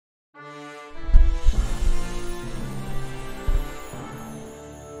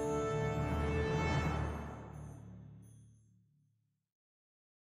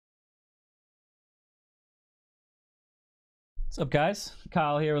What's up, guys?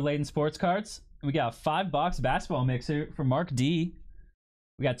 Kyle here with LaytonSportsCards. We got a 5-box basketball mixer for Mark D.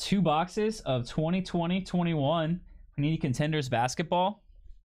 We got 2 boxes of 2020-21 Panini Contenders basketball.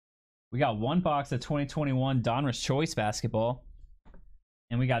 We got 1 box of 2021 Donruss Choice basketball.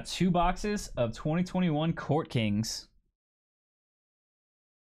 And we got 2 boxes of 2021 Court Kings.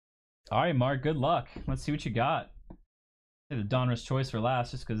 All right, Mark, good luck. Let's see what you got. Save the Donruss Choice for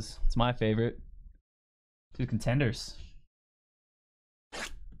last just because it's my favorite. 2 contenders.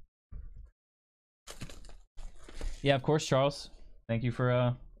 Yeah, of course, Charles. Thank you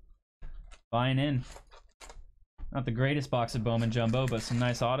for buying in. Not the greatest box of Bowman Jumbo, but some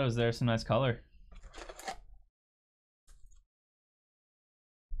nice autos there, some nice color.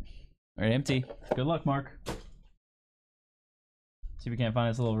 All right, empty. Good luck, Mark. See if we can't find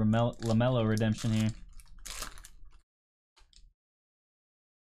this little LaMelo redemption here.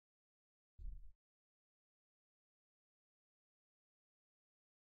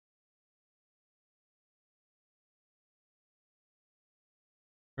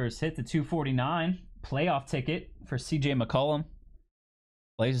 First hit to 249. Playoff ticket for CJ McCollum.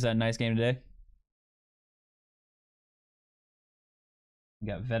 Blazers had a nice game today. We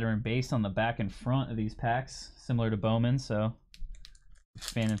got veteran base on the back and front of these packs, similar to Bowman, so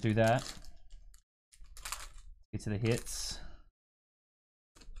fanning through that. Get to the hits.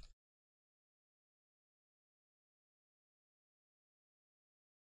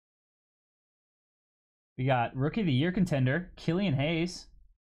 We got Rookie of the Year contender, Killian Hayes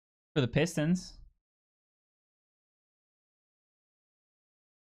for the Pistons.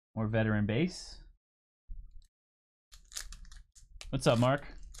 More veteran base. What's up, Mark?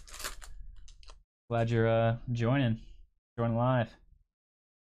 Glad you're joining live.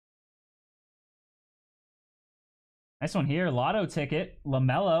 Nice one here. Lotto ticket,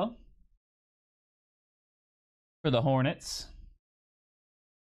 LaMelo for the Hornets.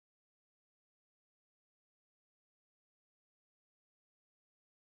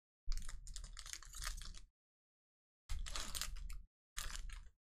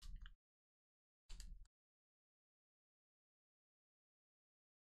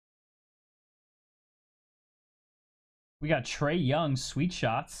 We got Trae Young, sweet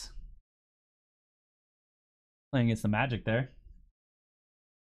shots. Playing against the Magic there.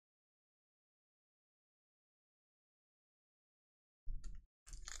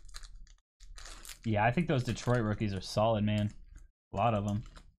 Yeah, I think those Detroit rookies are solid, man. A lot of them.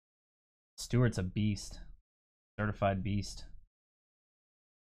 Stewart's a beast. Certified beast.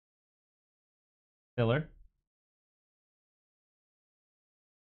 Filler.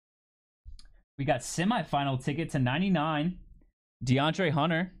 We got semifinal ticket to 99. DeAndre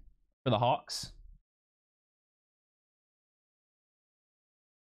Hunter for the Hawks.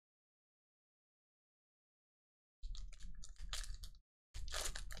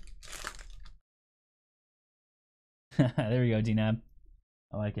 There we go, D-Nab.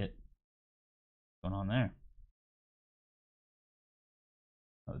 I like it. What's going on there?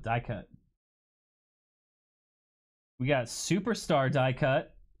 Oh, die cut. We got superstar die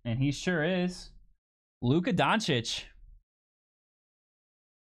cut, and he sure is. Luka Doncic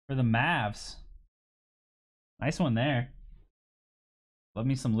for the Mavs. Nice one there. Love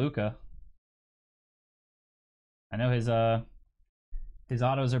me some Luka. I know his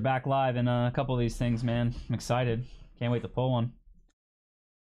autos are back live in a couple of these things, man. I'm excited. Can't wait to pull one.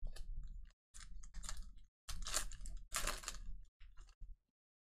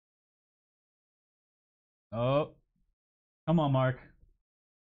 Oh. Come on, Mark.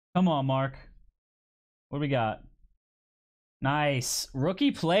 Come on, Mark. What do we got? Nice.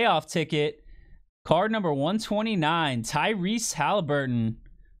 Rookie playoff ticket. Card number 129. Tyrese Halliburton.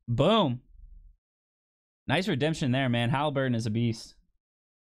 Boom. Nice redemption there, man. Halliburton is a beast.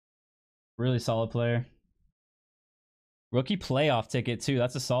 Really solid player. Rookie playoff ticket, too.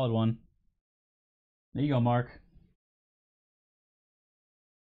 That's a solid one. There you go, Mark.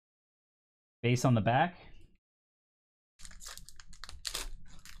 Base on the back.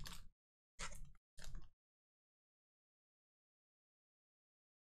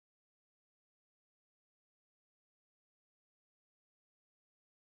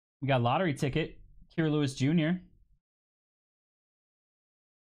 We got lottery ticket, Kira Lewis Jr.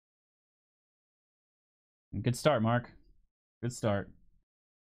 Good start, Mark. Good start.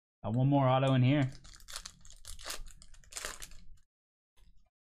 Got one more auto in here.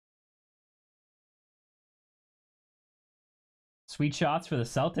 Sweet shots for the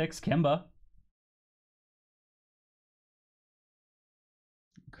Celtics, Kemba.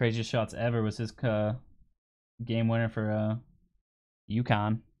 Craziest shots ever was his game winner for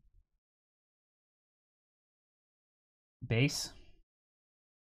UConn. Base.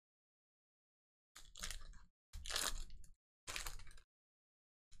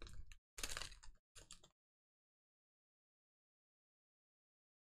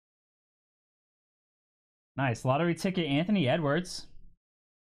 Nice. Lottery ticket, Anthony Edwards.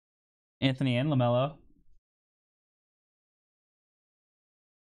 Anthony and LaMelo.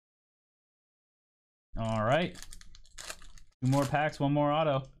 All right. 2 more packs, 1 more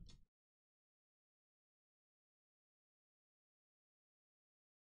auto. Looks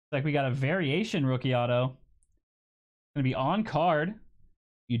like we got a variation rookie auto. Gonna be on card.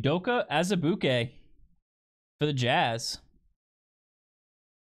 Udoka Azubuike for the Jazz.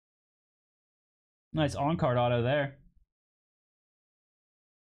 Nice on card auto there.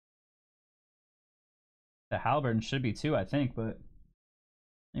 The Halliburton should be too, I think, but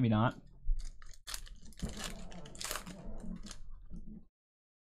maybe not.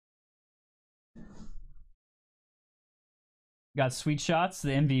 Got Sweet Shots,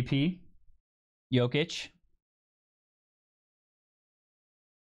 the MVP. Jokic.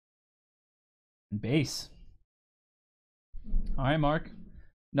 And base. All right, Mark.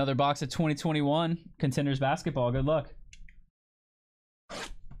 Another box of 2021 Contenders Basketball. Good luck.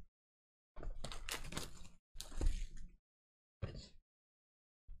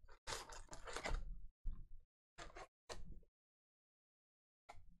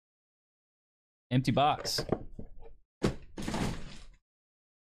 Empty box.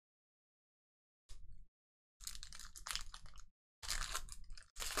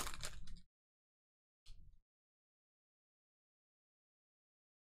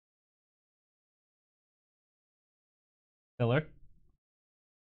 Filler.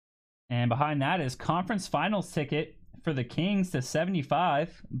 And behind that is conference finals ticket for the Kings to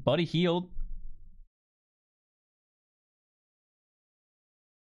 75. Buddy Hield.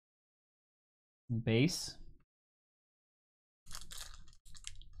 Base.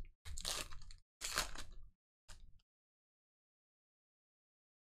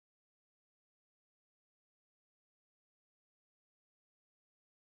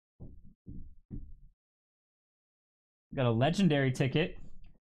 Got a legendary ticket.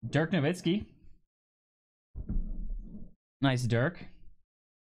 Dirk Nowitzki. Nice Dirk.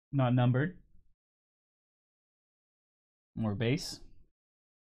 Not numbered. More base.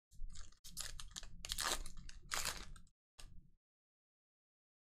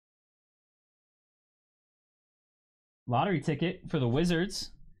 Lottery ticket for the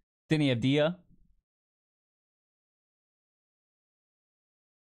Wizards. Denny Avdia.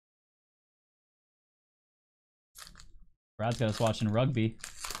 Brad's got us watching rugby.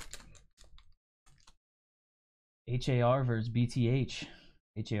 HAR versus BTH.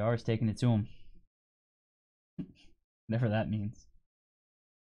 HAR is taking it to him. Whatever that means.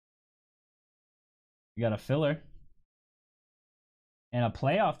 We got a filler. And a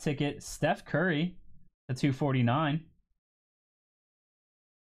playoff ticket. Steph Curry to 249.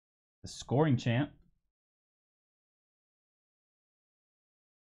 The scoring champ.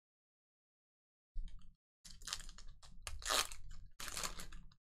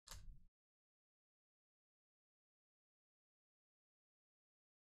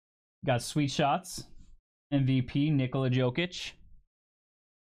 Got Sweet Shots. MVP Nikola Jokic.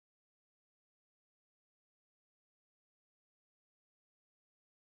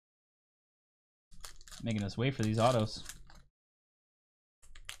 Making us wait for these autos.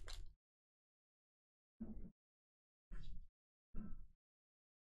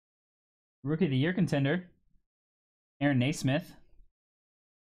 Rookie of the Year contender. Aaron Naismith.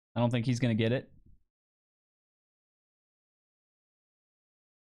 I don't think he's going to get it.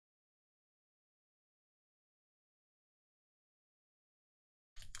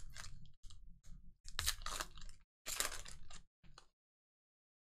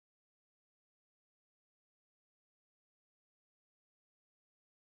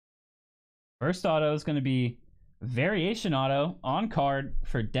 First auto is going to be variation auto on card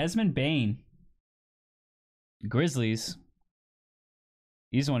for Desmond Bane. Grizzlies.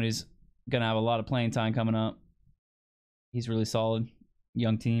 He's one who's going to have a lot of playing time coming up. He's really solid.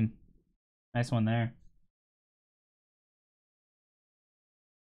 Young team. Nice one there.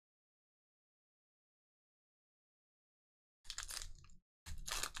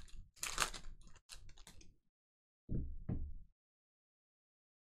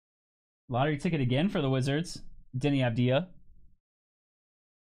 Lottery ticket again for the Wizards. Denny Avdia.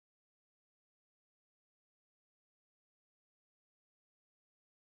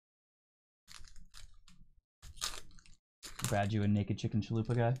 Brad, you a naked chicken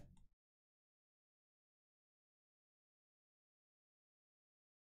chalupa guy?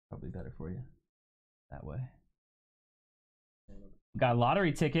 Probably better for you that way. We got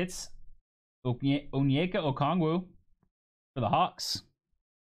lottery tickets. Onyeka Okongwu for the Hawks.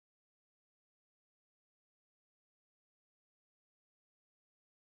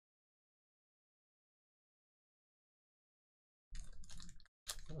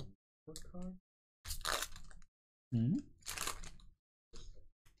 Mm-hmm.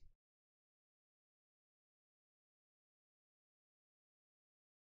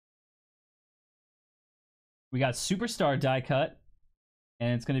 We got superstar die cut,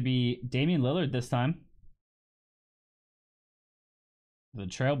 and it's going to be Damian Lillard this time. The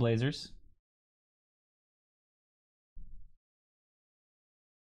Trailblazers.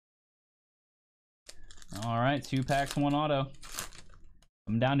 All right, 2 packs, 1 auto.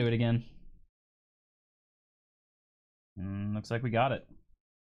 I'm down to it again. Looks like we got it.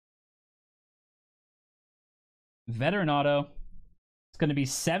 Veteran auto. It's going to be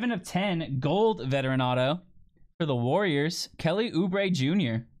 7 of 10 gold veteran auto for the Warriors. Kelly Oubre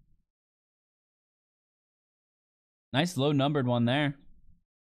Jr. Nice low numbered one there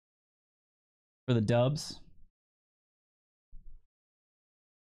for the Dubs.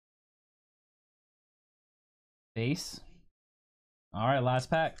 Base. All right, last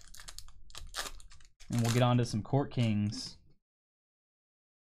pack. And we'll get on to some Court Kings.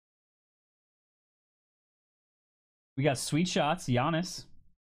 We got Sweet Shots, Giannis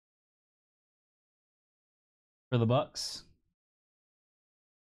for the Bucks.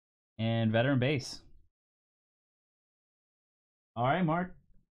 And veteran base. All right, Mark.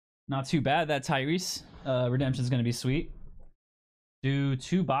 Not too bad. That Tyrese redemption is going to be sweet. Do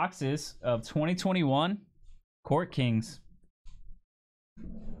 2 boxes of 2021 Court Kings.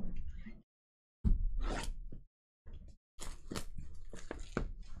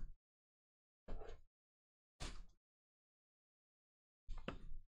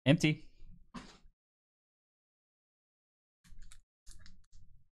 Empty.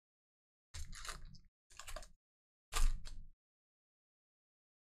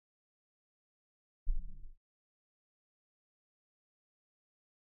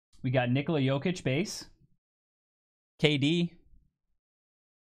 We got Nikola Jokic base. KD.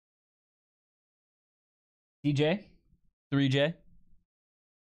 DJ. 3J.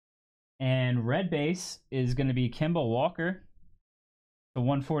 And red base is going to be Kemba Walker. To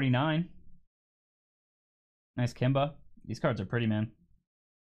 149. Nice Kemba. These cards are pretty, man.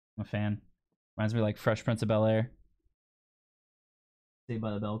 I'm a fan. Reminds me of like Fresh Prince of Bel-Air. Saved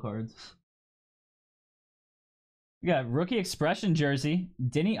by the Bell cards. We got rookie expression jersey.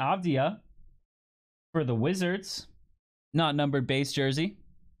 Deni Avdija for the Wizards. Not numbered base jersey.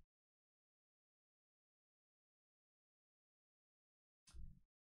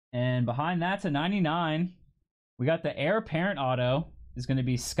 And behind that to 99, we got the heir apparent auto. Is going to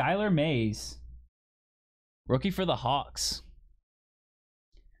be Skylar Mays. Rookie for the Hawks.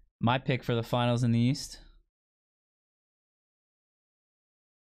 My pick for the finals in the East.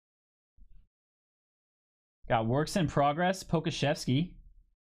 Got works in progress. Pokashevsky.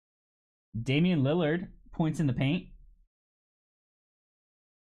 Damian Lillard. Points in the paint.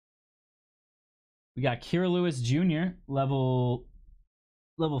 We got Kira Lewis Jr. Level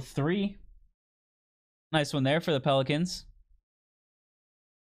 3. Nice one there for the Pelicans.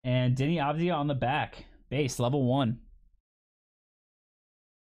 And Deni Avdija on the back. Base, level 1.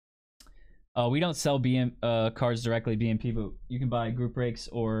 We don't sell cards directly, BMP, but you can buy group breaks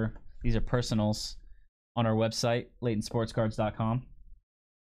or these are personals on our website, LaytonSportsCards.com.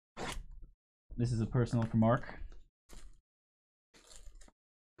 This is a personal for Mark.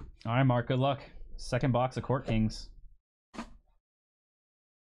 All right, Mark, good luck. Second box of Court Kings.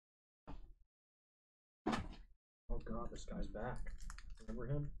 Oh god, this guy's back.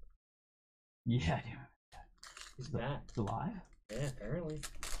 Remember him? Yeah, dude. He's back. He's alive? Yeah, apparently.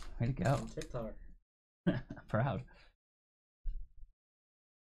 Way to go. On TikTok. Proud.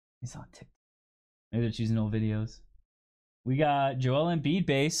 He's on TikTok. Maybe they're choosing old videos. We got Joel Embiid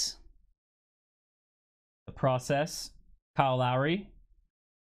base. The Process. Kyle Lowry.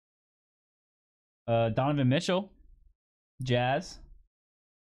 Donovan Mitchell. Jazz.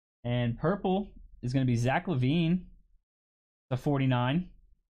 And purple is going to be Zach LaVine. The 49.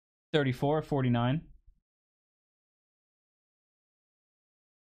 34, 49.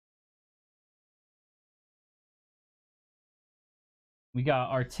 We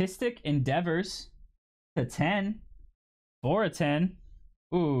got Artistic Endeavors to 10. 4 of 10.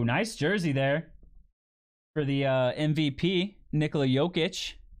 Ooh, nice jersey there for the MVP, Nikola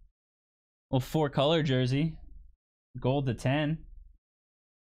Jokic. Well, 4-color jersey. Gold to 10.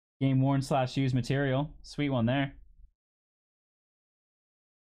 Game worn / used material. Sweet one there.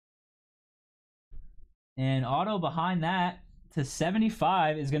 And auto behind that to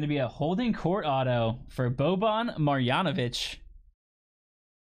 75 is going to be a holding court auto for Boban Marjanovic.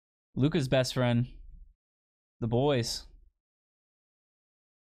 Luka's best friend. The boys.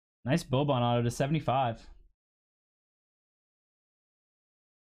 Nice Boban auto to 75.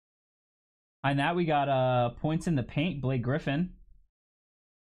 Behind that, we got points in the paint, Blake Griffin.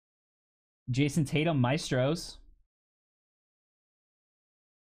 Jason Tatum, Maestros.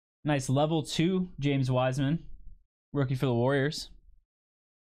 Nice level 2, James Wiseman. Rookie for the Warriors.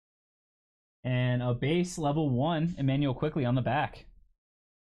 And a base level 1, Emmanuel Quickley on the back.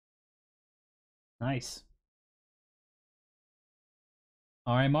 Nice.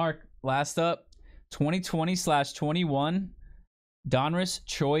 All right, Mark. Last up, 2020/21 Donruss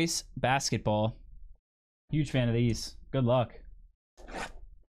Choice Basketball. Huge fan of these. Good luck.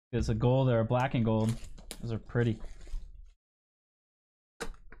 There's a gold or a black and gold. Those are pretty.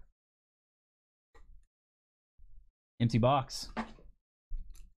 Empty box.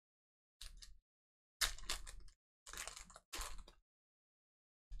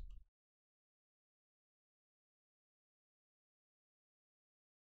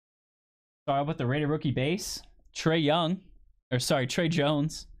 Start with the rated rookie base. Trey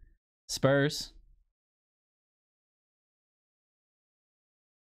Jones. Spurs.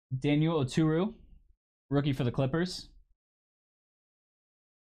 Daniel Oturu. Rookie for the Clippers.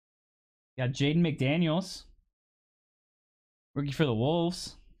 Got Jaden McDaniels. Rookie for the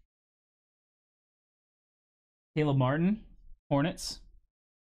Wolves. Caleb Martin. Hornets.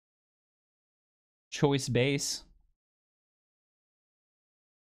 Choice base.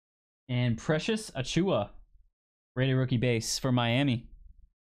 And Precious Achua, rated rookie base for Miami.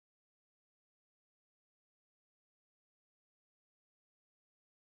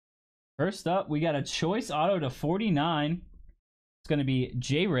 First up, we got a choice auto to 49. It's going to be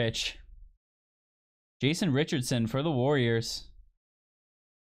J-Rich. Jason Richardson for the Warriors.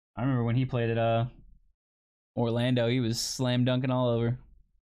 I remember when he played at Orlando, he was slam dunking all over.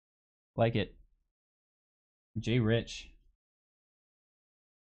 Like it. J-Rich.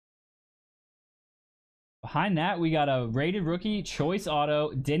 Behind that, we got a rated rookie choice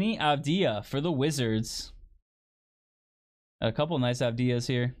auto, Denny Avdia for the Wizards. A couple nice Avdias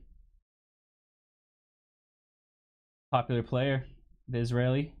here. Popular player, the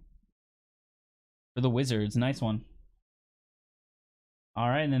Israeli. For the Wizards, nice one. All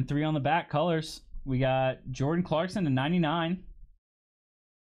right, and then 3 on the back, colors. We got Jordan Clarkson to 99.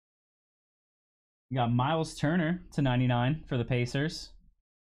 We got Miles Turner to 99 for the Pacers.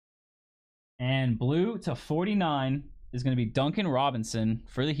 And blue to 49 is going to be Duncan Robinson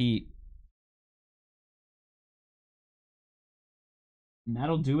for the Heat. And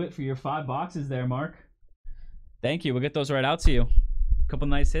that'll do it for your 5 boxes there, Mark. Thank you. We'll get those right out to you. Couple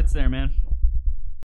nice hits there, man.